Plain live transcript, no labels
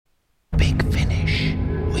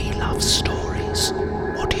love stories,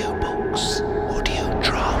 audiobooks, audio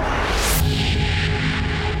drama.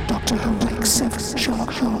 Doctor Who Week 7, Sherlock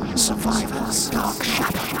Holmes, Survivors, Dark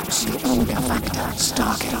Shadows, The Omega Factor,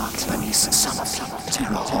 Stargate, Bernice Summerfield,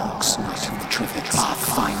 Terror Hawks, Night of the Trivet,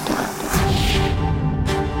 Pathfinder.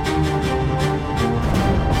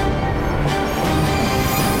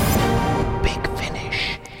 Big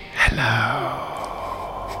Finish. Hello.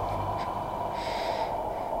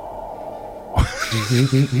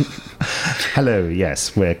 Hello,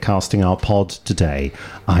 yes, we're casting our pod today.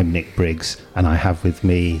 I'm Nick Briggs, and I have with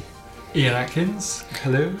me... Ian Atkins,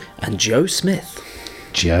 hello. And Joe Smith.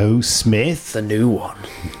 Joe Smith? The new one.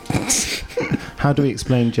 How do we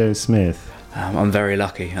explain Joe Smith? I'm very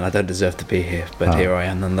lucky, and I don't deserve to be here, but here I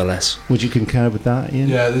am nonetheless. Would you concur with that, Ian?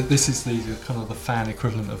 Yeah, this is the kind of the fan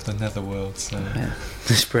equivalent of the Netherworld. So. Yeah,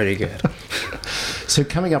 it's pretty good. So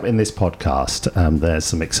coming up in this podcast, there's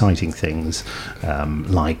some exciting things,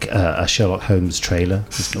 like a Sherlock Holmes trailer,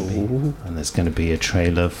 and there's going to be a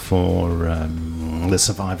trailer for the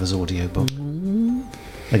Survivors audiobook.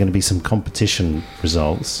 There are going to be some competition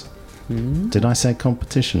results. Did I say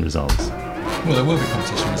competition results? Well, there will be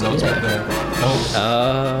competition results, but they're...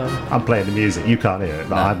 I'm playing the music. You can't hear it,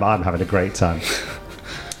 but I'm having a great time.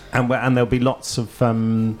 And there'll be lots of...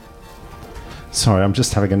 Sorry, I'm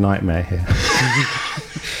just having a nightmare here.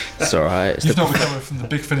 It's all right. You've not recovered from the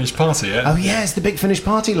Big Finish party yet? Oh, yes, the Big Finish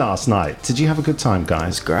party last night. Did you have a good time,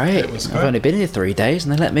 guys? It's great. It was great. I've only been here 3 days,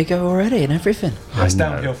 and they let me go already and everything. Yeah, it's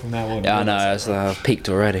downhill from now on. Yeah, I know. I've peaked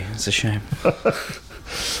already. It's a shame.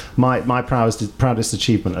 My proudest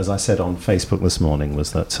achievement, as I said on Facebook this morning,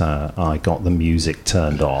 was that I got the music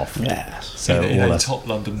turned off. Yes. So in a top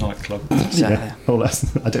London nightclub. Yeah,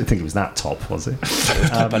 I don't think it was that top, was it?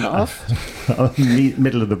 Top and off.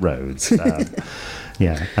 Middle of the roads.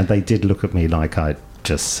 Yeah, and they did look at me like I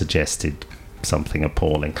just suggested something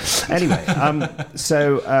appalling. Anyway,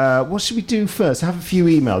 so what should we do first? I have a few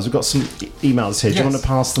emails. We've got some emails here. Do you want to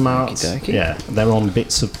pass them out? Okey-dokey. Yeah, they're on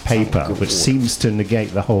bits of paper, which seems to negate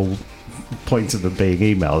the whole point of them being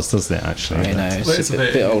emails, doesn't it, actually? I know, it's a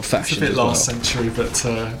bit old-fashioned. It's a bit as last well. century, but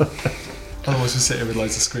otherwise we sit here with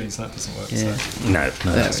loads of screens, so that doesn't work. Yeah. So. No,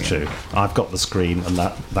 that's true. I've got the screen, and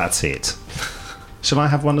that's it. Shall I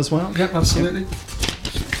have one as well? Yep, absolutely.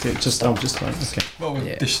 Just right. Okay. Well,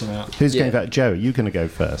 we'll dish them out. Who's going first? Joe, you're going to go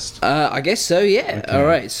first. I guess so, yeah. Okay. All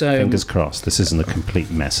right, so... Fingers crossed. This isn't a complete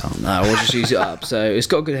mess up. No, we'll just use it up. So it's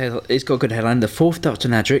got a good headline, The Fourth Doctor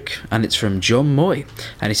Nadric, and it's from John Moy.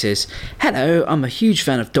 And he says, "Hello, I'm a huge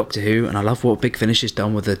fan of Doctor Who, and I love what Big Finish has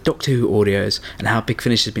done with the Doctor Who audios, and how Big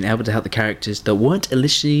Finish has been able to help the characters that weren't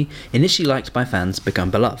initially liked by fans become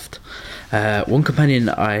beloved. One companion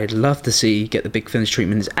I'd love to see get the Big Finish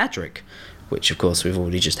treatment is Adric, which of course we've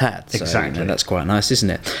already just had. So, exactly. That's quite nice, isn't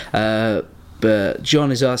it? But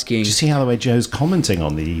John is asking... Do you see how the way Joe's commenting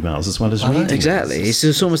on the emails as well as reading? Exactly.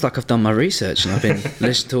 It's almost like I've done my research and I've been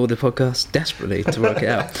listening to all the podcasts desperately to work it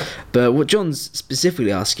out. But what John's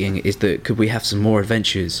specifically asking is that could we have some more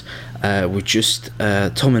adventures with just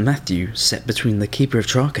Tom and Matthew set between the Keeper of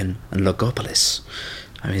Traken and Logopolis?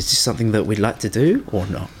 I mean, is this something that we'd like to do or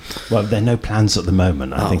not? Well, there are no plans at the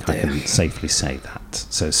moment. I think I can safely say that.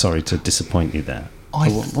 So sorry to disappoint you there.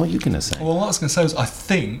 What are you going to say? Well, what I was going to say was I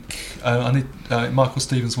think, Michael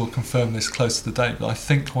Stevens will confirm this close to the date, but I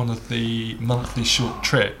think one of the monthly short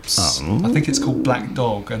trips, I think it's called Black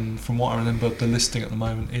Dog, and from what I remember, the listing at the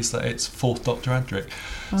moment is that it's Fourth Doctor Adric.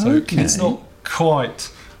 So it's not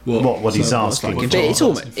quite... What he's asking. But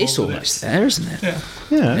it's almost there, isn't it?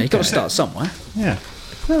 Yeah. You've got to start somewhere. Yeah.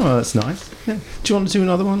 Oh, well, that's nice. Yeah. Do you want to do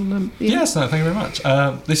another one? Ian? Yes, no, thank you very much.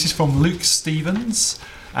 This is from Luke Stevens,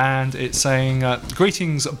 and it's saying,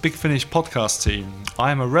 "Greetings, Big Finish podcast team.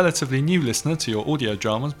 I am a relatively new listener to your audio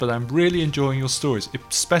dramas, but I'm really enjoying your stories,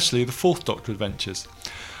 especially the Fourth Doctor adventures.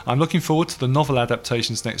 I'm looking forward to the novel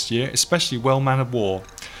adaptations next year, especially Well Man of War.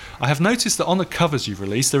 I have noticed that on the covers you've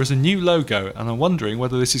released there is a new logo, and I'm wondering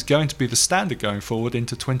whether this is going to be the standard going forward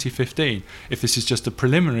into 2015, if this is just a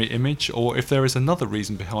preliminary image or if there is another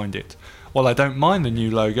reason behind it. While I don't mind the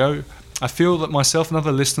new logo, I feel that myself and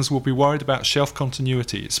other listeners will be worried about shelf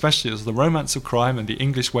continuity, especially as the Romance of Crime and the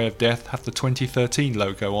English Way of Death have the 2013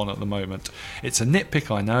 logo on at the moment. It's a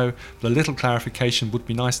nitpick, I know, but a little clarification would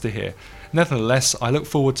be nice to hear. Nevertheless, I look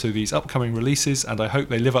forward to these upcoming releases and I hope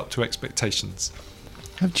they live up to expectations."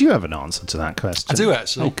 Do you have an answer to that question? I do,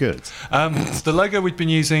 actually. Oh, good. The logo we'd been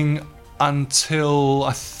using until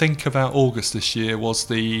I think about August this year was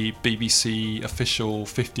the BBC official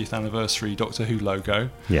 50th anniversary Doctor Who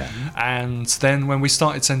logo. Yeah. And then when we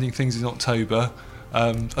started sending things in October,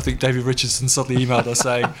 I think David Richardson suddenly emailed us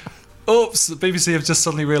saying, oops, the BBC have just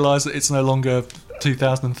suddenly realised that it's no longer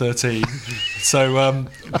 2013. So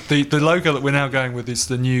the logo that we're now going with is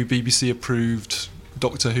the new BBC approved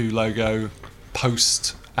Doctor Who logo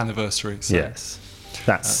post anniversary. So. Yes.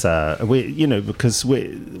 That's because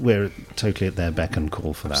we're totally at their beck and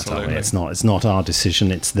call for that, aren't we? It's not our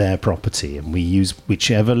decision, it's their property, and we use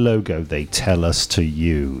whichever logo they tell us to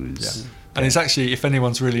use. Yeah. And it's actually, if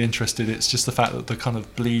anyone's really interested, it's just the fact that the kind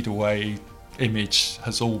of bleed away image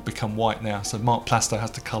has all become white now. So Mark Plasto has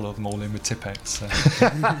to colour them all in with Tipex. So.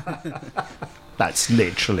 That's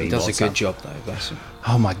literally. He does a good job, though. Bless him.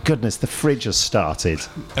 Oh my goodness, the fridge has started.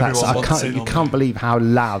 You can't believe how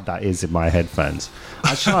loud that is in my headphones.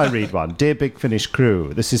 Shall I read one? Dear Big Finish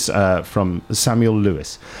crew, this is from Samuel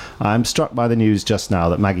Lewis. I'm struck by the news just now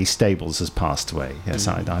that Maggie Stables has passed away. Yes,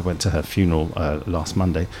 I went to her funeral last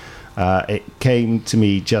Monday. It came to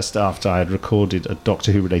me just after I had recorded a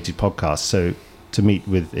Doctor Who related podcast, so to meet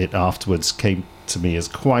with it afterwards came to me as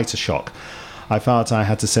quite a shock. I felt I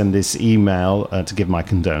had to send this email to give my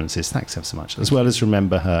condolences, thanks ever so much, as well as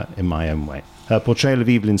remember her in my own way. Her portrayal of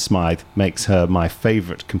Evelyn Smythe makes her my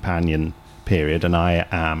favourite companion, period, and I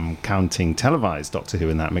am counting televised Doctor Who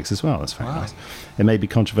in that mix as well. That's very nice. It may be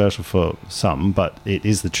controversial for some, but it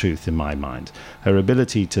is the truth in my mind. Her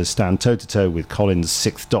ability to stand toe-to-toe with Colin's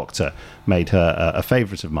Sixth Doctor made her a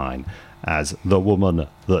favourite of mine as the woman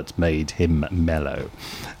that made him mellow,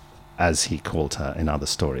 as he called her in other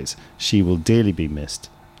stories. She will dearly be missed,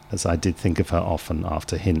 as I did think of her often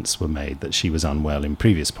after hints were made that she was unwell in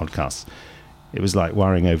previous podcasts. It was like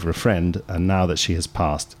worrying over a friend, and now that she has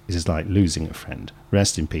passed, it is like losing a friend.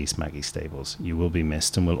 Rest in peace, Maggie Stables. You will be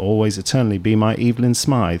missed and will always eternally be my Evelyn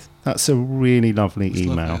Smythe. That's a really lovely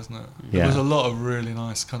email. Lovely, isn't it? Yeah. There was a lot of really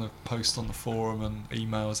nice kind of posts on the forum and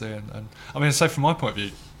emails in. And I mean, so from my point of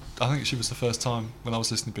view, I think she was the first time when I was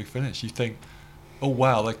listening to Big Finish, you think, oh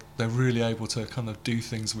wow, they're really able to kind of do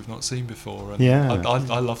things we've not seen before. And yeah.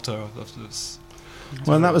 I loved her. I loved this.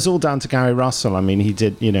 Well, and that was all down to Gary Russell. I mean,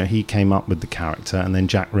 he came up with the character, and then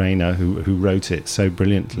Jack Rayner, who wrote it so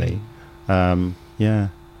brilliantly. Yeah,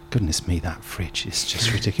 goodness me, that fridge is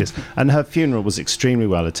just ridiculous. And her funeral was extremely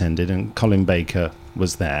well attended, and Colin Baker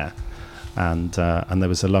was there, and there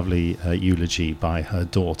was a lovely eulogy by her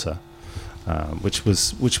daughter. Which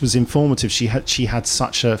was informative. She had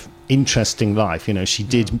such a interesting life. She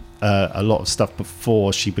did a lot of stuff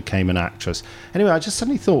before she became an actress. Anyway, I just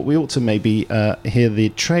suddenly thought we ought to maybe hear the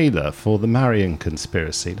trailer for the Marian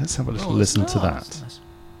Conspiracy. Let's have a little listen to that.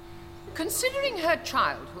 Considering her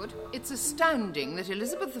childhood, it's astounding that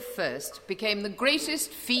Elizabeth I became the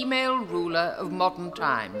greatest female ruler of modern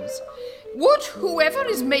times. Would whoever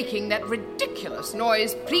is making that ridiculous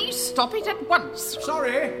noise please stop it at once?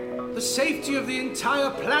 Sorry, the safety of the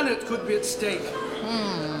entire planet could be at stake.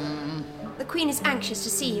 The Queen is anxious to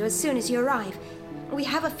see you as soon as you arrive. We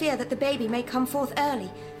have a fear that the baby may come forth early.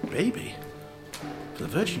 Baby? For the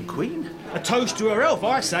Virgin Queen? A toast to her health,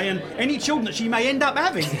 I say, and any children that she may end up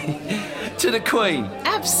having. To the Queen?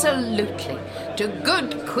 Absolutely. To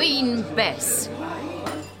good Queen Bess.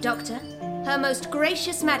 Doctor, Her Most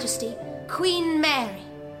Gracious Majesty, Queen Mary.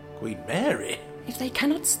 Queen Mary? If they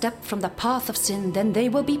cannot step from the path of sin, then they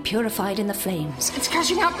will be purified in the flames. It's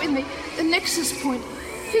catching up in the nexus point.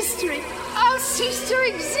 History. I'll cease to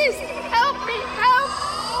exist. Help me,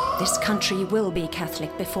 help! This country will be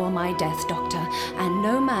Catholic before my death, Doctor, and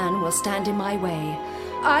no man will stand in my way.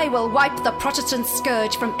 I will wipe the Protestant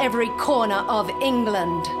scourge from every corner of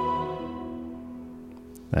England.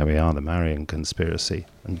 There we are, the Marian Conspiracy.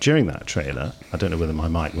 And during that trailer, I don't know whether my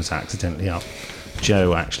mic was accidentally up,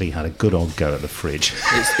 Joe actually had a good old go at the fridge.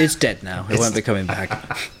 It's dead now. It won't be coming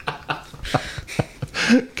back.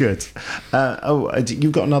 Good.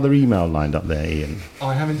 You've got another email lined up there, Ian.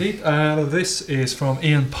 I have indeed. This is from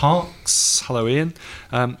Ian Parks. Hello, Ian.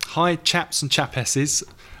 Hi, chaps and chapesses.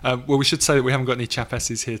 Well, we should say that we haven't got any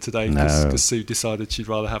chapesses here today because Sue decided she'd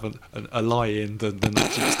rather have a lie-in than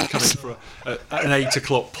actually just come in for an 8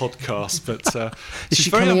 o'clock podcast. But is she's she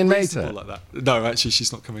very coming in later? Like that. No, actually,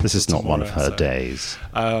 she's not coming. This is not tomorrow, one of her days.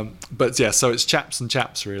 But yeah, so it's chaps and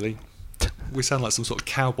chaps really. We sound like some sort of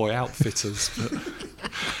cowboy outfitters. But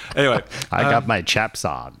anyway, I got my chaps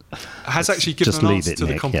on. Has actually given an answer to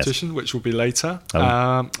the competition, which will be later.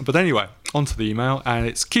 But anyway, on to the email, and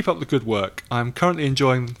it's keep up the good work. I'm currently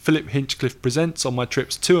enjoying Philip Hinchcliffe Presents on my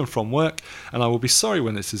trips to and from work, and I will be sorry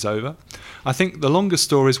when this is over. I think the longer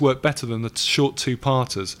stories work better than the short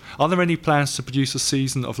two-parters. Are there any plans to produce a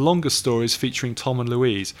season of longer stories featuring Tom and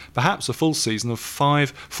Louise? Perhaps a full season of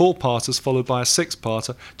 5 4-parters followed by a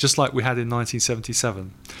 6-parter, just like we had in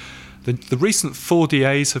 1977. The recent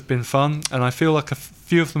 4DAs have been fun, and I feel like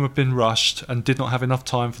few of them have been rushed and did not have enough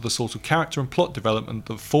time for the sort of character and plot development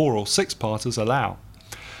that 4 or 6-parters allow.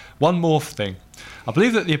 One more thing. I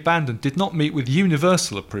believe that The Abandoned did not meet with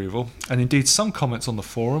universal approval, and indeed some comments on the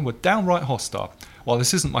forum were downright hostile. While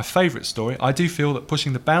this isn't my favourite story, I do feel that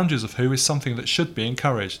pushing the boundaries of Who is something that should be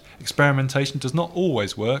encouraged. Experimentation does not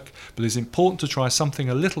always work, but it is important to try something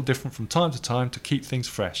a little different from time to time to keep things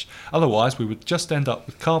fresh. Otherwise, we would just end up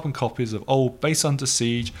with carbon copies of old Base Under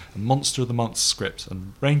Siege and Monster of the Month scripts,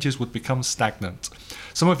 and ranges would become stagnant.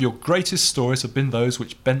 Some of your greatest stories have been those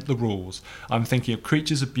which bent the rules. I'm thinking of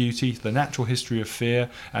Creatures of Beauty, The Natural History of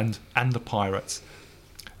Fear, and The Pirates.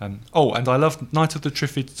 And I love Night of the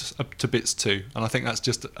Triffids to Bits too, and I think that's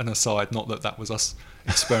just an aside, not that was us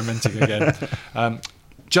experimenting again.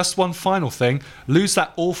 Just one final thing, lose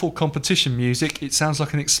that awful competition music. It sounds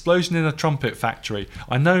like an explosion in a trumpet factory.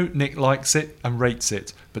 I know Nick likes it and rates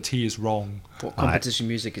it, but he is wrong. What competition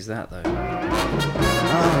music is that, though?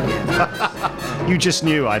 Oh, yeah. You just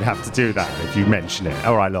knew I'd have to do that if you mention it.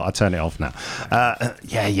 All right, look, I'll turn it off now.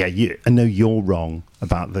 I know you're wrong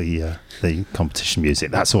about the competition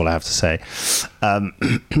music. That's all I have to say.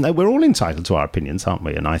 No, we're all entitled to our opinions, aren't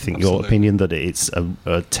we? And I think your opinion that it's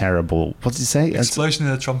a terrible... What did you say? Explosion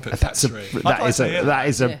in a trumpet factory. That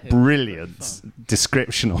is a brilliant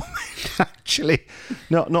description of it. Actually,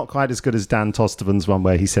 not quite as good as Dan Tosterman's one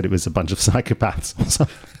where he said it was a bunch of psychopaths or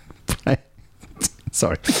something.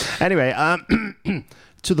 Sorry. Anyway,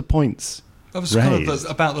 to the points. I was kind of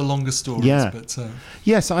about the longer stories. Yeah. But,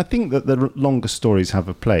 yes, I think that the longer stories have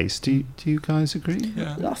a place. Do you guys agree?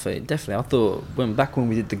 Yeah. I think definitely. I thought when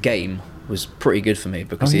we did the game was pretty good for me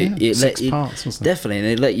because it 6 parts, wasn't it? Definitely, and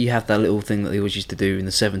it let you have that little thing that they always used to do in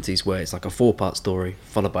the 70s where it's like a 4-part story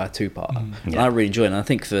followed by a 2-part. And I really enjoy it, and I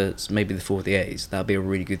think for maybe the 48s that'd be a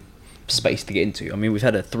really good space to get into. I mean, we've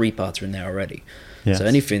had a 3-parter in there already. Yes. So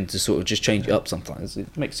anything to sort of just change it up sometimes,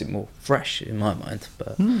 it makes it more fresh in my mind.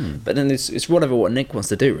 But then it's whatever what Nick wants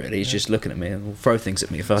to do, really. He's just looking at me and will throw things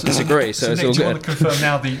at me if I disagree. So it's Nick, all do you good. want to confirm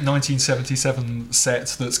now the 1977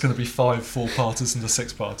 set that's going to be 5 4-parters and a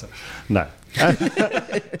 6-parter? No.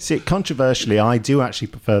 See, controversially, I do actually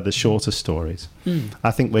prefer the shorter stories.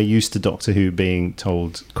 I think we're used to Doctor Who being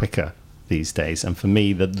told quicker these days, and for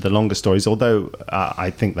me the longer stories, although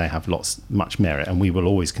I think they have much merit and we will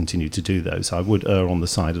always continue to do those, I would err on the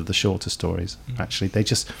side of the shorter stories. Actually, they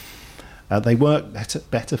just they work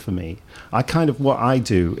better for me. What I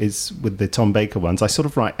do is with the Tom Baker ones, I sort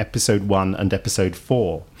of write episode 1 and episode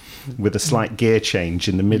 4 with a slight gear change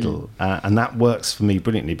in the middle, and that works for me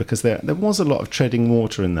brilliantly because there was a lot of treading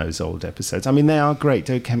water in those old episodes. I mean, they are great,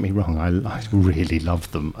 don't get me wrong, I really love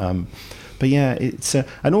them. But yeah, it's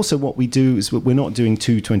and also what we do is we're not doing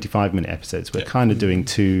 2 25-minute episodes. We're kind of doing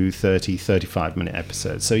 2 30, 35-minute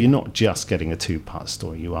episodes. So you're not just getting a 2-part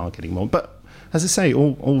story. You are getting more. But as I say,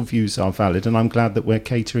 all views are valid, and I'm glad that we're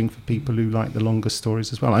catering for people who like the longer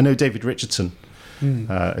stories as well. I know David Richardson,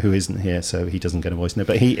 who isn't here, so he doesn't get a voice now,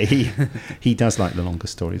 but he does like the longer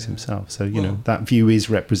stories himself. So you know that view is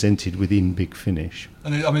represented within Big Finish.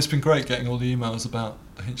 And it's been great getting all the emails about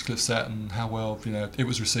the Hinchcliffe set and how well it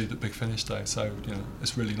was received at Big Finish Day. So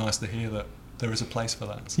it's really nice to hear that there is a place for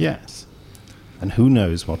that. So. Yes. And who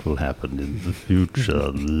knows what will happen in the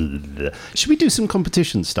future. Should we do some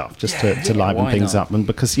competition stuff just to liven things up? And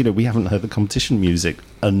because, we haven't heard the competition music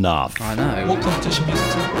enough. I know. What competition music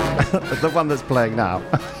is that? The one that's playing now.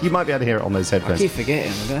 You might be able to hear it on those headphones. I keep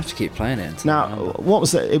forgetting. I'm going to have to keep playing it. Now, what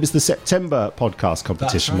was it? It was the September podcast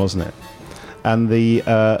competition, wasn't it? And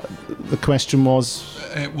the question was...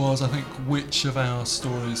 It was, I think, which of our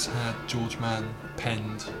stories had George Mann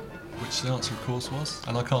penned, which the answer, of course, was.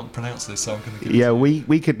 And I can't pronounce this, so I'm going to give it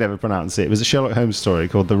we could never pronounce it. It was a Sherlock Holmes story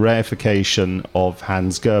called The Reification of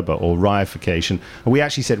Hans Gerber, or Reification. And we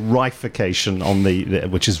actually said Reification on the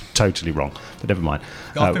which is totally wrong, but never mind.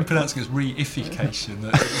 I've been pronouncing it as reification.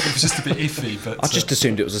 It was just a bit iffy. But I just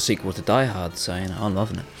assumed it was a sequel to Die Hard, so I'm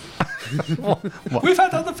loving it. We've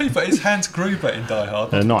had other people. It's Hans Gruber in Die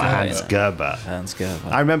Hard. Not Hans Gerber. Hans Gerber.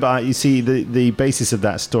 I remember, you see, the basis of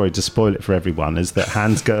that story, to spoil it for everyone, is that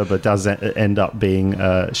Hans Gerber does end up being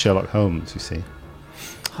Sherlock Holmes, you see.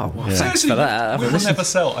 Oh, well, thanks for that. We will never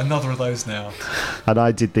sell another of those now. And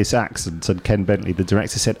I did this accent, and Ken Bentley, the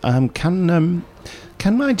director, said,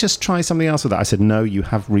 can I just try something else with that? I said, no, you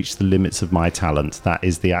have reached the limits of my talent. That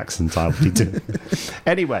is the accent I'll be doing.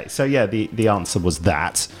 Anyway, so the answer was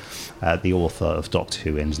that. The author of Doctor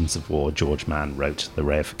Who Engines of War, George Mann, wrote The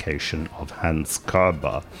Reification of Hans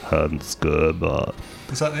Gerber. Hans Gerber.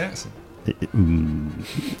 Was that the accent?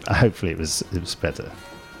 Hopefully it was better.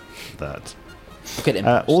 That. Okay,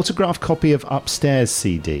 autographed copy of Upstairs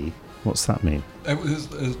CD. What's that mean? It was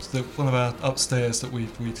one of our upstairs that we'd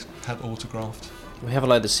had autographed. We have a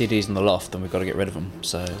load of CDs in the loft and we've got to get rid of them,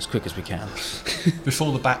 so as quick as we can.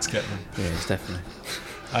 Before the bats get them. Yes, definitely.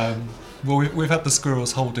 Well, we've had the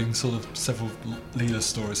squirrels holding sort of several Leela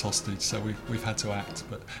stories hostage, so we've had to act.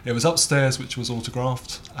 But it was upstairs, which was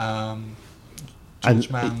autographed.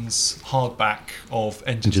 George Mann's hardback of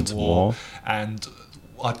Engines of War. And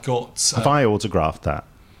I'd got... have I autographed that?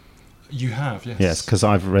 You have, yes. Yes, because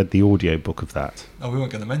I've read the audio book of that. Oh, we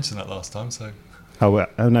weren't going to mention that last time, so... Oh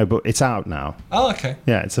no, but it's out now. Oh, okay.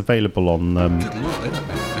 Yeah, it's available on... Good Lord, they don't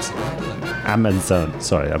make a mess of that, do they? Amazon.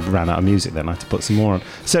 Sorry, I ran out of music then. I had to put some more on.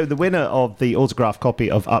 So the winner of the autographed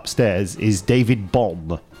copy of Upstairs is David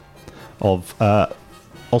Bond of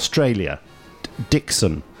Australia.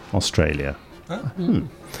 Dixon, Australia. Oh.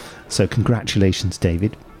 So congratulations,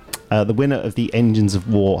 David. The winner of the Engines of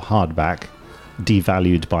War hardback,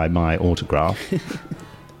 devalued by my autograph,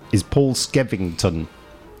 is Paul Skevington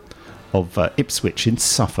of Ipswich in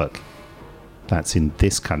Suffolk. That's in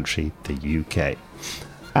this country, the UK.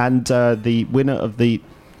 And the winner of the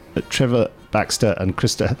Trevor Baxter and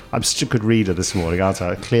Krista... I'm such a good reader this morning, aren't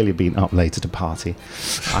I? I've clearly been up late at a party.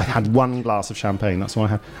 I had one glass of champagne, that's why I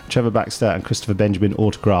have. Trevor Baxter and Christopher Benjamin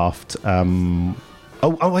autographed...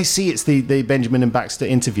 I see, it's the Benjamin and Baxter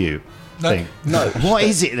interview thing. No. What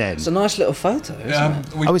is it then? It's a nice little photo,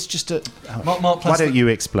 isn't it? It's just a... Mark Plasto, why don't you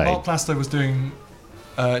explain? Mark Plasto was doing...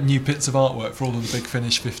 new bits of artwork for all of the Big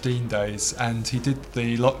Finish 15 days, and he did the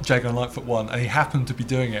Jago and Lightfoot one, and he happened to be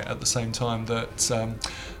doing it at the same time that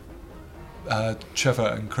Trevor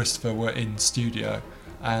and Christopher were in studio,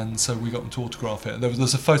 and so we got them to autograph it.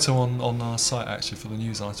 There's a photo on our site actually for the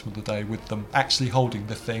news item of the day with them actually holding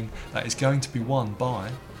the thing that is going to be won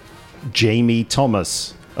by Jamie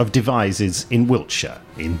Thomas of Devizes in Wiltshire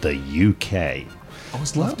in the UK. I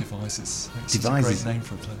always love Devices. It's a great name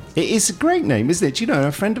for a place. It is a great name, isn't it? You know,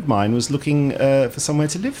 a friend of mine was looking for somewhere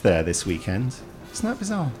to live there this weekend. Isn't that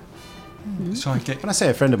bizarre? When I say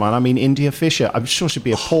a friend of mine, I mean India Fisher. I'm sure she'd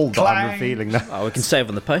be appalled that I'm revealing that. Oh, we can save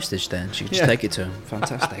on the postage then. She can just take it to him.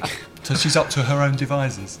 Fantastic. So she's up to her own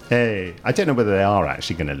devices. Hey, I don't know whether they are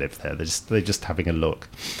actually going to live there. They're just having a look.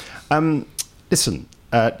 Listen,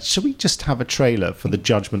 shall we just have a trailer for the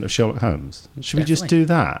Judgment of Sherlock Holmes? Should we just do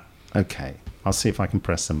that? Okay. I'll see if I can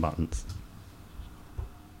press some buttons.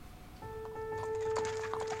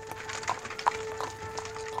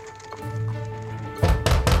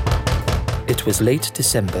 It was late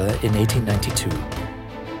December in 1892,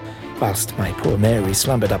 whilst my poor Mary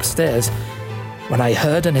slumbered upstairs, when I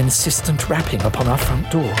heard an insistent rapping upon our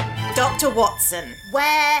front door. Dr. Watson,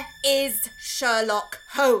 where is Sherlock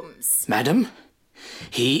Holmes? Madam,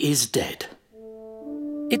 he is dead.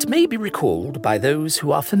 It may be recalled by those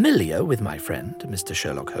who are familiar with my friend, Mr.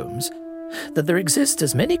 Sherlock Holmes, that there exist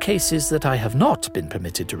as many cases that I have not been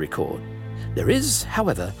permitted to record. There is,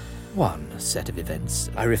 however, one set of events.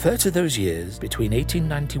 I refer to those years between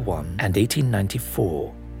 1891 and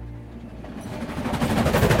 1894.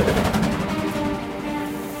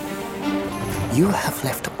 You have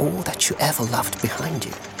left all that you ever loved behind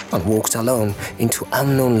you and walked alone into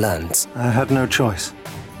unknown lands. I had no choice.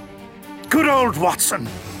 Good old Watson!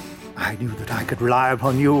 I knew that I could rely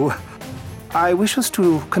upon you. I wish us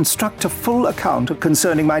to construct a full account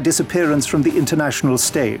concerning my disappearance from the international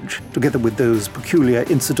stage, together with those peculiar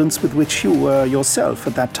incidents with which you were yourself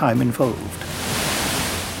at that time involved.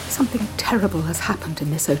 Something terrible has happened in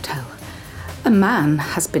this hotel. A man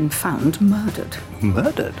has been found murdered.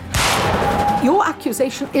 Murdered? Your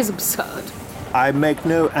accusation is absurd. I make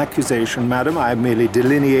no accusation, madam. I'm merely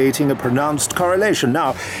delineating a pronounced correlation.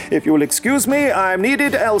 Now, if you'll excuse me, I'm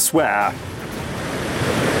needed elsewhere.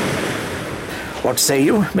 What say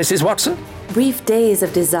you, Mrs. Watson? Brief days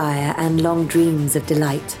of desire and long dreams of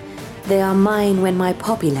delight. They are mine when my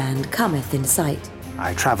poppy land cometh in sight.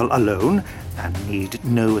 I travel alone and need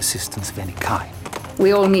no assistance of any kind.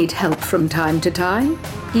 We all need help from time to time,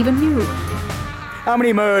 even you. How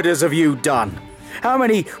many murders have you done? How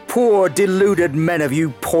many poor, deluded men have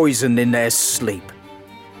you poisoned in their sleep?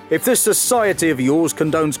 If this society of yours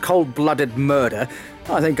condones cold-blooded murder,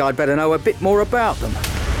 I think I'd better know a bit more about them.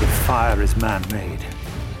 If fire is man-made,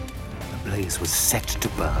 the blaze was set to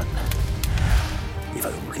burn. If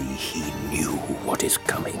only he knew what is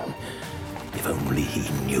coming. If only he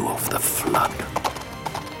knew of the flood.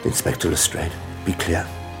 Inspector Lestrade, be clear.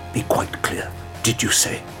 Be quite clear. Did you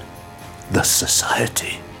say the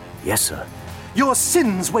society? Yes, sir. Your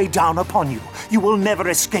sins weigh down upon you. You will never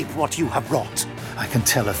escape what you have wrought. I can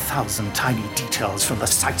tell 1,000 tiny details from the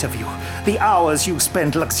sight of you. The hours you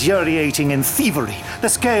spend luxuriating in thievery, the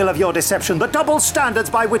scale of your deception, the double standards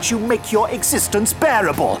by which you make your existence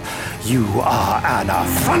bearable. You are an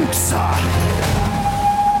affront, sir.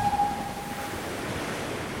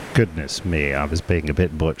 Goodness me, I was being a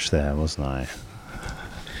bit butch there, wasn't I?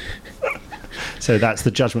 So that's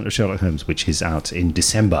The Judgment of Sherlock Holmes, which is out in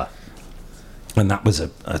December. And that was a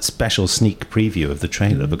special sneak preview of the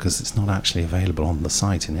trailer because it's not actually available on the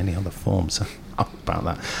site in any other form. So up about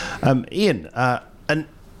that. Ian, an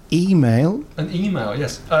email? An email,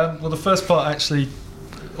 yes. Well, the first part actually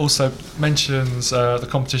also mentions the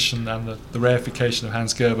competition and the reification of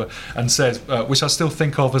Hans Gerber and says, which I still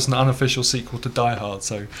think of as an unofficial sequel to Die Hard.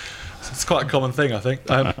 So it's quite a common thing, I think.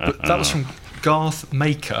 But that was from Garth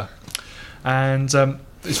Maker. And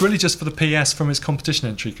it's really just for the PS from his competition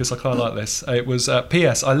entry, because I quite like this. It was,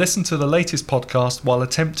 PS, I listened to the latest podcast while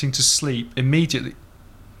attempting to sleep immediately.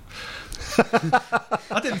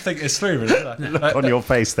 I didn't think this through, really. The look on your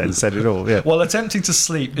face then said it all, yeah. While attempting to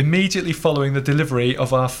sleep immediately following the delivery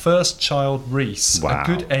of our first child, Reese. Wow. A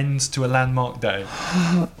good end to a landmark day.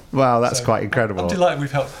 Wow, that's quite incredible. I'm delighted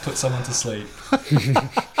we've helped put someone to sleep.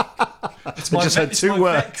 It's my, just had two vet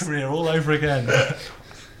words. career all over again.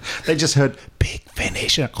 They just heard big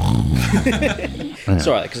finish. It's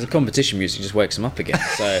alright, because the competition music just wakes them up again.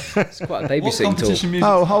 So it's quite a babysitting tool. Music?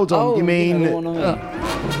 Oh, hold on. You mean...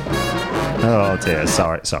 Oh dear.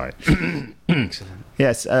 Sorry.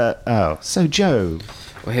 Yes. So Joe...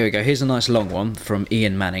 Well, here we go. Here's a nice long one from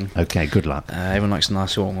Ian Manning. Okay, good luck. Everyone likes a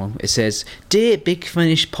nice long one. It says, Dear Big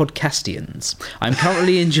Finish podcastians, I'm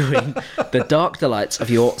currently enjoying the dark delights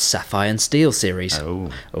of your Sapphire and Steel series.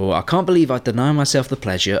 Oh, I can't believe I've denied myself the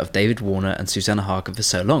pleasure of David Warner and Susanna Harker for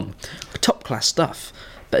so long. Top class stuff.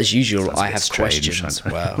 But as usual, I have questions.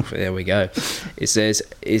 Well, there we go. It says,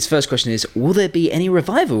 his first question is, will there be any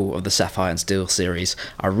revival of the Sapphire and Steel series?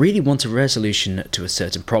 I really want a resolution to a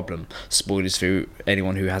certain problem. Spoilers for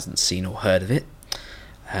anyone who hasn't seen or heard of it.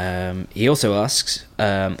 He also asks,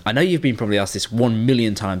 I know you've been probably asked this 1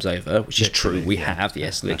 million times over, which is true, we have,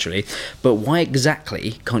 yes, literally, but why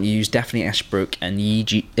exactly can't you use Daphne Ashbrook and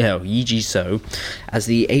Yi So as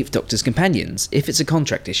the Eighth Doctor's companions? If it's a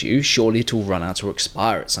contract issue, surely it will run out or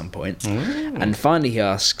expire at some point. And finally he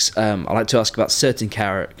asks, I'd like to ask about certain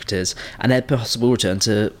characters and their possible return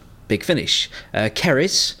to Big Finish.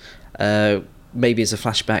 Keris, maybe as a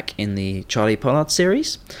flashback in the Charlie Pollard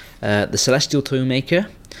series, the Celestial Toymaker,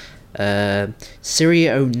 Siri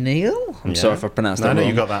O'Neill. I'm sorry if I pronounced that wrong. No,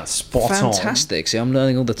 you got that spot on. Fantastic. See, I'm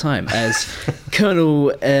learning all the time. As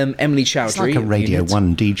Colonel Emily Chowdhury. It's like a Radio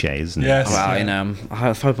 1 DJ, isn't it? Yes. Well, you know,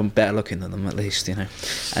 I hope I'm better looking than them at least, you know.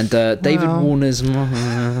 And David Warner's. And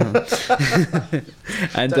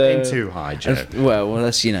don't aim too high, Joe. Well,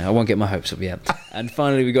 that's, you know, I won't get my hopes up yet. And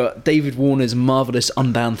finally, we got David Warner's marvellous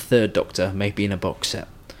Unbound Third Doctor, maybe in a box set.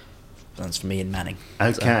 That's from Ian Manning.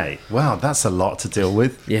 Okay. Wow, that's a lot to deal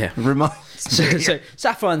with. Yeah. Reminds me. So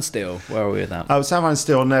Sapphire and Steel, where are we with that? Oh, Sapphire and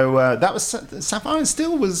Steel, no, that was... Sapphire and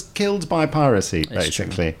Steel was killed by piracy,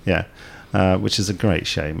 basically. Yeah. Which is a great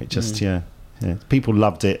shame. It just, yeah. People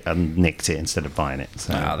loved it and nicked it instead of buying it.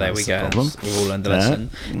 So there we go. We've all learned the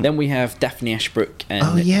lesson. Then we have Daphne Ashbrook and...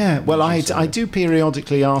 Oh, yeah. Well, I do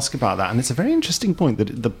periodically ask about that, and it's a very interesting point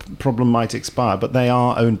that the problem might expire, but they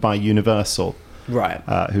are owned by Universal. Right.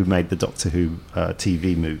 Who made the Doctor Who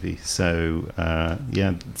TV movie. So,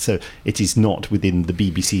 so it is not within the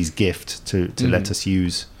BBC's gift to let us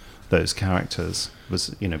use those characters.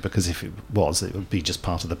 Because if it was, it would be just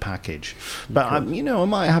part of the package. But, I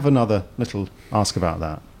might have another little ask about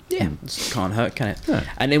that. Yeah, can't hurt, can it? Yeah.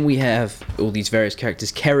 And then we have all these various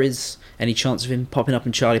characters. Keris, any chance of him popping up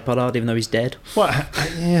in Charlie Pollard, even though he's dead? Well,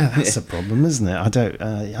 yeah, that's a problem, isn't it? I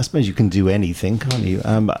suppose you can do anything, can't you?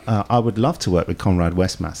 I would love to work with Conrad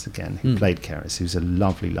Westmaster again, who played Keris, who's a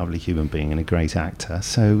lovely, lovely human being and a great actor.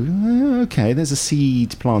 So, okay, there's a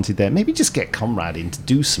seed planted there. Maybe just get Conrad in to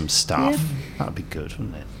do some stuff. Yeah. That would be good,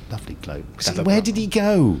 wouldn't it? Lovely bloke. Where did he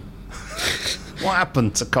go? What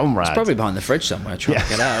happened to Conrad? He's probably behind the fridge somewhere trying to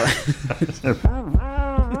get out.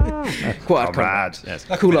 Quite Conrad. Yes.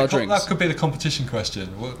 Cool our drinks. That could be the competition question.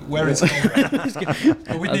 Where is Conrad?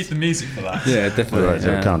 But we need the music for that. Yeah, definitely. Right,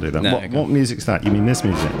 so we can't do that. No, what music's that? You mean this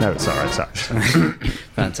music? No, it's all right.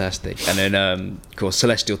 Fantastic. And then, of course,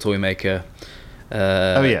 Celestial Toymaker.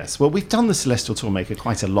 Oh yes, well we've done the Celestial Toymaker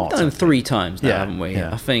quite a lot. We've done 3 times now, haven't we?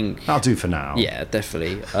 Yeah. I think I'll do for now. Yeah,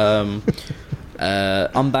 definitely.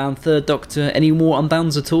 Unbound Third Doctor. Any more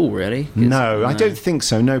unbounds at all, really? No, I don't think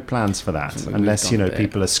so. No plans for that, unless done a bit.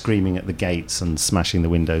 people are screaming at the gates and smashing the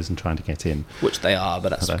windows and trying to get in. Which they are, but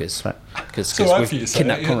that's because It's all right for you, we've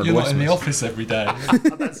kidnapped Conrad you're not in the Westmore. office every day.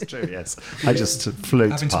 That's true, yes. I just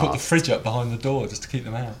float Having past. to put the fridge up behind the door just to keep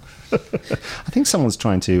them out. I think someone's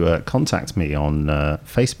trying to contact me on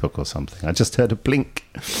Facebook or something. I just heard a blink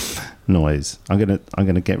noise. I'm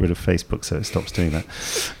gonna get rid of Facebook so it stops doing that.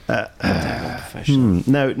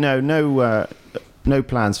 No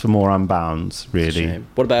plans for more unbounds, really. Shame.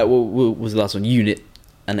 What about what was the last one? Unit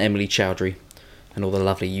and Emily Chowdhury and all the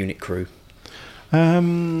lovely Unit crew.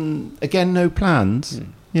 Again, no plans.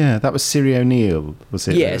 Yeah, that was Siri O'Neill, was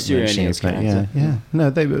it? Yeah, Siri O'Neill's character. Yeah. No,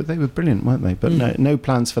 they were brilliant, weren't they? But no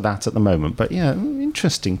plans for that at the moment. But yeah,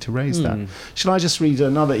 interesting to raise that. Shall I just read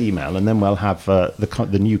another email and then we'll have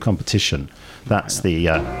the new competition? That's the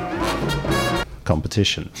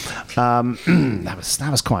competition. That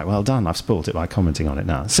was quite well done. I've spoilt it by commenting on it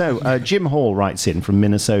now. So Jim Hall writes in from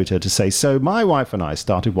Minnesota to say, so my wife and I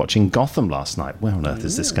started watching Gotham last night. Where on earth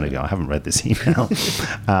is this going to go? I haven't read this email.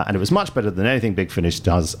 And it was much better than anything Big Finish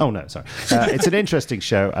does. Oh no, sorry. It's an interesting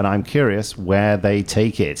show and I'm curious where they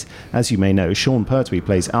take it. As you may know, Sean Pertwee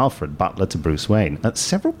plays Alfred, butler to Bruce Wayne. At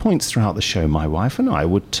several points throughout the show, my wife and I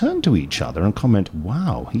would turn to each other and comment,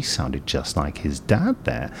 wow, he sounded just like his dad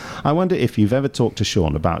there. I wonder if you've ever talked to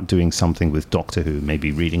Sean about doing something with Doctor Who,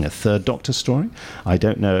 maybe reading a third Doctor story. I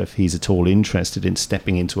don't know if he's at all interested in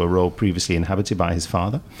stepping into a role previously inhabited by his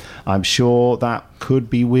father. I'm sure that could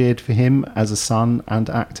be weird for him as a son and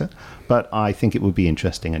actor, but I think it would be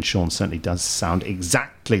interesting, and Sean certainly does sound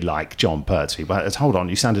exactly like John Pertwee. But hold on,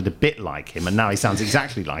 you sounded a bit like him, and now he sounds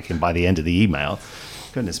exactly like him by the end of the email.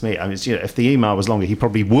 Goodness me. I mean, if the email was longer, he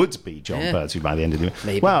probably would be John Pertwee by the end of the email.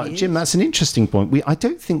 Maybe well, Jim, that's an interesting point. I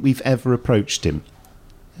don't think we've ever approached him.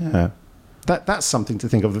 Yeah. That's something to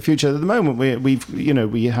think of in the future. At the moment,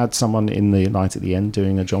 we had someone in the Light at the End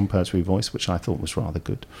doing a John Pertwee voice, which I thought was rather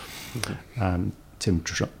good. Tim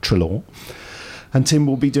Trelaw. And Tim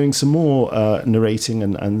will be doing some more narrating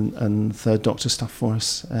and Third Doctor stuff for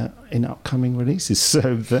us in upcoming releases.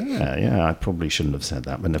 So there, yeah, I probably shouldn't have said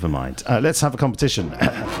that, but never mind. Let's have a competition.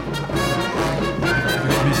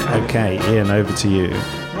 Okay, Ian, over to you.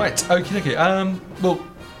 Right, okay. Well,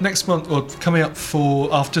 next month, or coming up for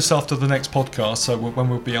just after the next podcast, so when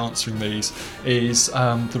we'll be answering these, is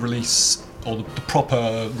the release, or the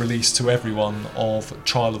proper release to everyone, of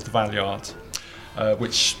Trial of the Valeyard.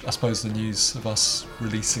 Which I suppose the news of us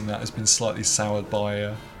releasing that has been slightly soured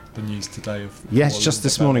by the news today of... Yes, just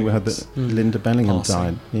this morning we heard that Linda Bellingham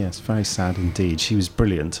died. Yes, very sad indeed. She was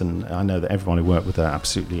brilliant, and I know that everyone who worked with her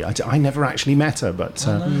absolutely... I never actually met her, but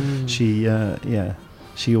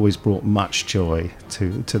she always brought much joy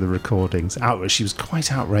to the recordings. She was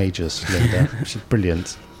quite outrageous, Linda. She's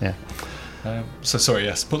brilliant, yeah. So sorry,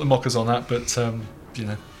 yes, put the mockers on that, but,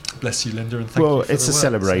 bless you, Linda, and thank you for it's a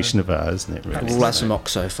celebration of her, isn't it, really? We'll have some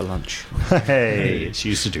Oxo for lunch. Hey, she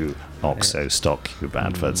used to do Oxo stock cube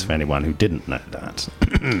adverts for anyone who didn't know that.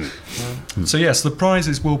 So yes, the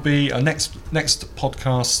prizes will be next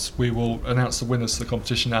podcast. We will announce the winners of the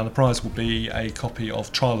competition, and the prize will be a copy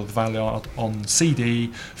of Trial of the Valeyard on CD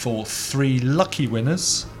for 3 lucky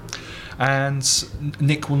winners. And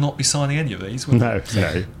Nick will not be signing any of these, will he? No.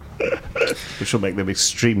 Which will make them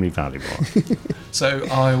extremely valuable. So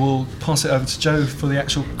I will pass it over to Joe for the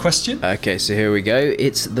actual question. Okay, so here we go.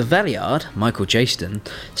 It's the Valeyard, Michael Jaston,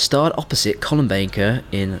 starred opposite Colin Baker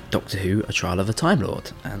in Doctor Who, A Trial of a Time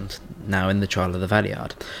Lord, and now in The Trial of the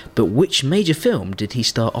Valeyard. But which major film did he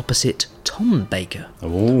star opposite Tom Baker?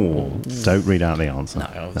 Oh, don't read out the answer.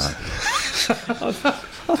 No.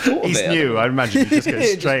 He's new. I imagine he just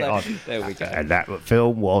goes straight on. There we go. And that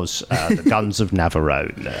film was The Guns of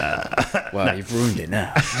Navarone. Well, you've ruined it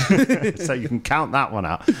now. So you can count that one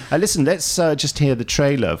out. Listen, let's just hear the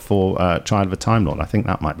trailer for Trial of a Time Lord. I think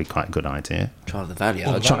that might be quite a good idea. Trial of the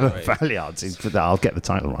Valeyard. Trial of the Valeyard. I'll get the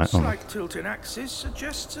title right. Slight tilt in axis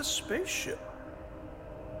suggests a spaceship.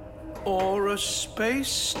 Or a space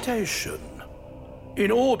station. In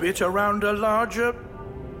orbit around a larger...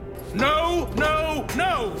 No!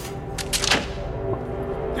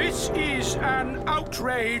 This is an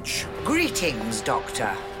outrage. Greetings,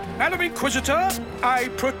 Doctor. Madam Inquisitor, I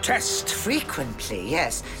protest. Frequently,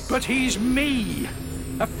 yes. But he's me.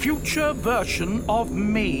 A future version of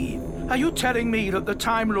me. Are you telling me that the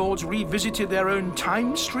Time Lords revisited their own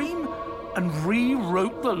time stream and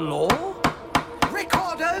rewrote the law?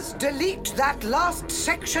 Recorders, delete that last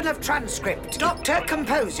section of transcript. Doctor,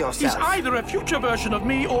 compose yourself. He's either a future version of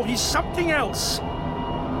me or he's something else.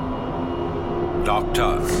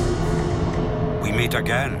 Doctor, we meet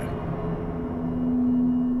again.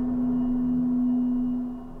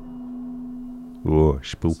 Oh,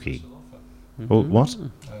 spooky. Oh, what?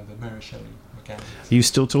 The Mary Shelley McGann. Are you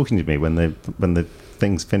still talking to me when the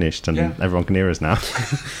thing's finished and everyone can hear us now?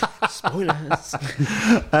 Spoilers.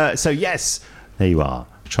 So yes, there you are.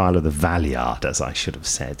 Trial of the Valeyard, as I should have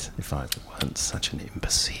said, if I weren't such an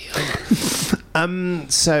imbecile.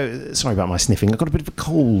 So sorry about my sniffing. I've got a bit of a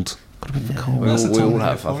cold. We all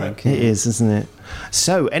have, I think. It is, isn't it?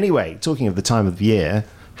 So anyway, talking of the time of the year,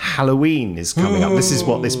 Halloween is coming up. This is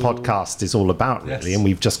what this podcast is all about, really, and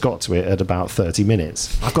we've just got to it at about 30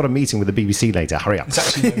 minutes. I've got a meeting with the BBC later. Hurry up. It's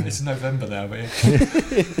actually it's November now, but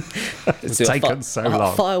it's taken so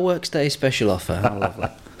long. Fireworks Day special offer. How lovely.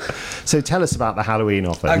 So tell us about the Halloween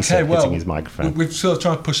offer. Okay, well, hitting his microphone. We've sort of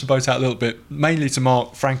tried to push the boat out a little bit, mainly to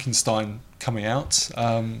mark Frankenstein coming out.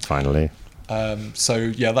 Finally. So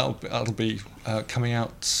yeah, that'll be coming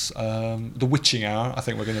out. The Witching Hour, I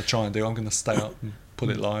think we're going to try and do. I'm going to stay up and put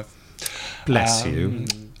it live. Bless you.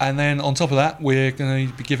 And then on top of that, we're going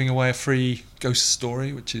to be giving away a free ghost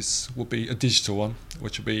story, which will be a digital one,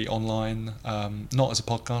 which will be online, not as a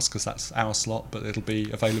podcast because that's our slot, but it'll be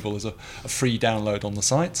available as a free download on the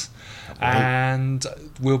site. And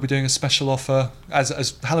we'll be doing a special offer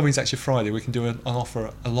as Halloween's actually Friday. We can do an offer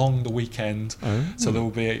along the weekend. So there will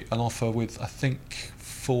be an offer with, I think,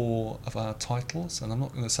 4 of our titles, and I'm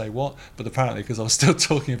not going to say what, but apparently because I was still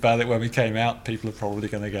talking about it when we came out, people are probably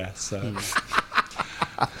going to guess. So.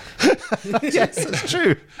 Yes, it's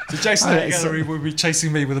true. So Jason at the gallery will be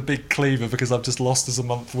chasing me with a big cleaver because I've just lost us a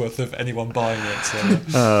month worth of anyone buying it. So.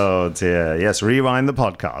 Oh dear. Yes, rewind the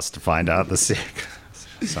podcast to find out the secret.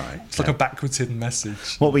 Sorry. It's like a backwards hidden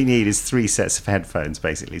message. What we need is 3 sets of headphones,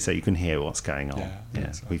 basically, so you can hear what's going on. Yeah,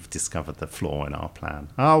 right. We've discovered the flaw in our plan.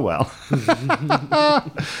 Oh, well.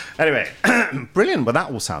 Anyway, brilliant. Well,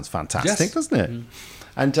 that all sounds fantastic, doesn't it?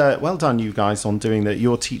 And well done, you guys, on doing that.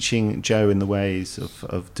 You're teaching Joe in the ways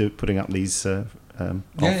of putting up these offers, aren't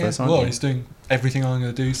you? Well, he's doing everything I'm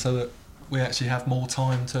going to do so that we actually have more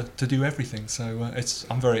time to do everything. So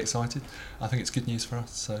I'm very excited. I think it's good news for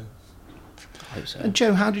us. So. I hope so. And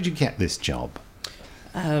Joe, how did you get this job?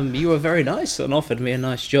 You were very nice and offered me a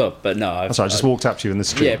nice job, but no. I just walked up to you in the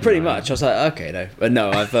street. Yeah, pretty much. I was like, okay, no, but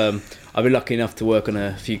no. I've been lucky enough to work on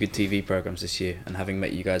a few good TV programs this year, and having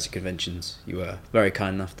met you guys at conventions, you were very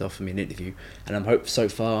kind enough to offer me an interview, and so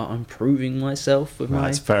far I'm proving myself with my.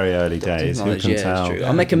 It's very early days. Who can tell? It's true.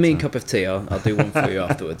 I'll make a mean cup of tea. I'll do one for you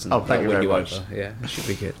afterwards. And thank you very much. Over. Yeah, it should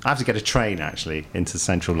be good. I have to get a train actually into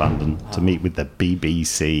central London to meet with the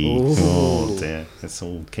BBC. Ooh. Oh dear, it's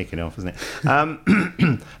all kicking off, isn't it?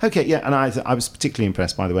 Okay, yeah, and I was particularly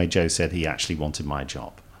impressed by the way Joe said he actually wanted my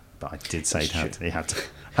job, but I did say he had to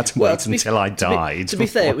wait until I died. To be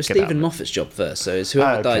fair, it was Stephen Moffat's job first, so it's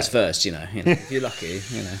whoever dies first. You know, if you're lucky,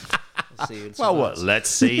 We'll see well, let's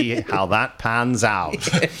see how that pans out.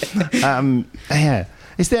 Yeah.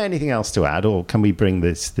 Is there anything else to add, or can we bring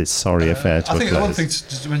this sorry affair to a close? I think one thing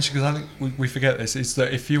to mention, because I think we forget this, is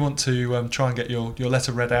that if you want to try and get your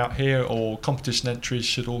letter read out here, or competition entries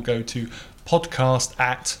should all go to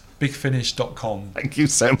podcast@bigfinish.com. Thank you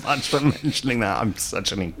so much for mentioning that. I'm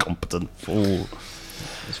such an incompetent fool.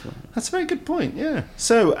 That's a very good point, yeah.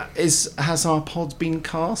 So, has our pod been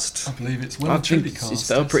cast? I believe it's well and truly cast. It's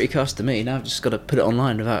felt pretty cast to me. Now I've just got to put it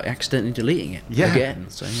online without accidentally deleting it again.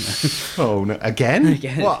 So, Oh, no, again?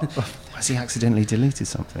 Again. What? Has he accidentally deleted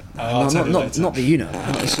something? Not that you know.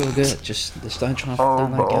 It's all good. Just don't try and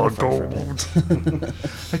download for a bit.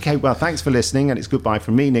 Okay, well, thanks for listening, and it's goodbye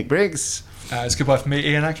from me, Nick Briggs. It's goodbye from me,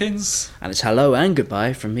 Ian Atkins. And it's hello and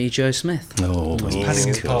goodbye from me, Joe Smith. Oh, he's padding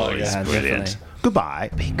his part again. Brilliant. Definitely. Goodbye.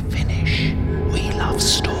 Big Finish. We love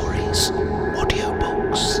stories,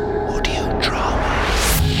 audiobooks, audio drama.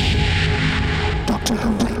 Doctor Who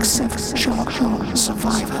Like 7 shows.